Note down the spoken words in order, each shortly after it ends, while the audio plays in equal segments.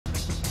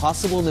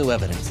possible new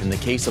evidence in the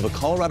case of a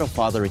Colorado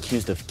father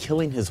accused of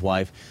killing his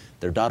wife.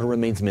 Their daughter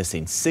remains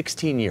missing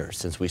 16 years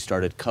since we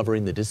started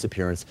covering the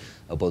disappearance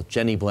of both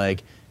Jenny Blagg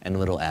and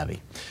little Abby.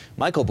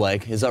 Michael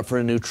Blagg is up for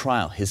a new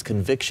trial, his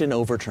conviction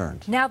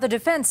overturned. Now the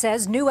defense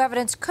says new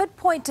evidence could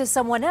point to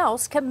someone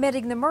else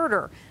committing the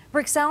murder.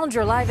 Rick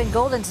Salinger live in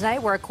Golden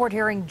tonight, where a court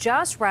hearing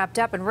just wrapped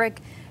up. And Rick,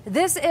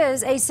 this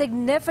is a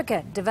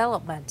significant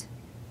development.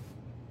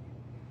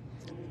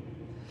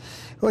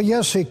 Well,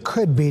 yes, it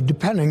could be,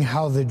 depending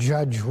how the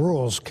judge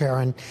rules,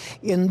 Karen.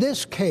 In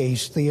this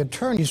case, the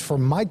attorneys for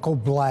Michael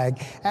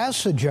Blagg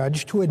asked the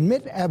judge to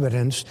admit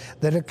evidence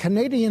that a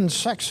Canadian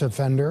sex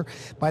offender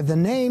by the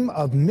name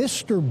of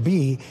Mr.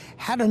 B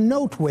had a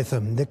note with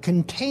him that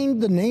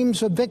contained the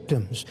names of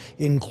victims,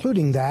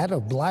 including that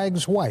of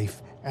Blagg's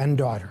wife and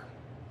daughter.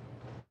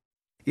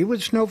 It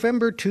was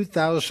November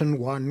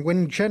 2001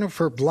 when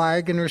Jennifer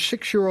Blagg and her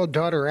 6-year-old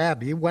daughter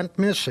Abby went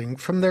missing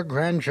from their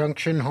Grand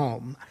Junction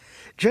home.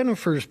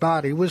 Jennifer's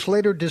body was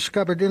later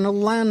discovered in a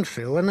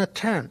landfill in a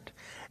tent.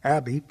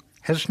 Abby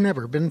has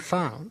never been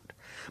found.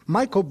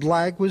 Michael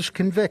Blagg was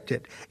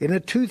convicted in a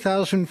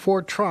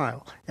 2004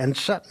 trial and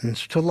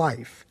sentenced to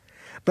life.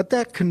 But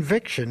that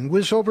conviction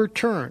was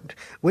overturned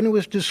when it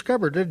was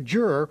discovered a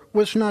juror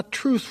was not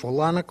truthful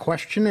on a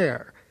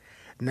questionnaire.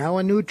 Now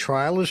a new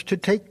trial is to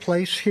take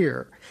place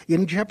here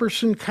in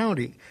Jefferson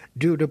County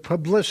due to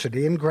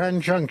publicity in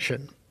Grand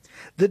Junction.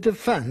 The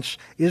defense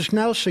is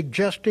now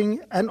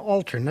suggesting an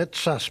alternate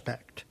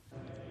suspect.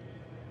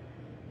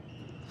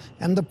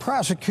 And the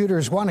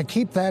prosecutors want to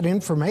keep that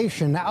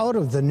information out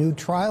of the new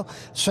trial,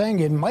 saying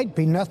it might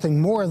be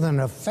nothing more than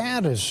a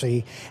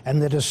fantasy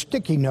and that a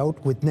sticky note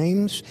with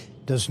names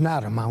does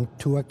not amount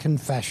to a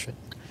confession.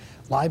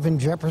 Live in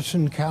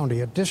Jefferson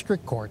County at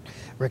District Court,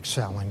 Rick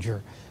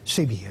Salinger,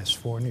 CBS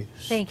 4 News.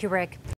 Thank you, Rick.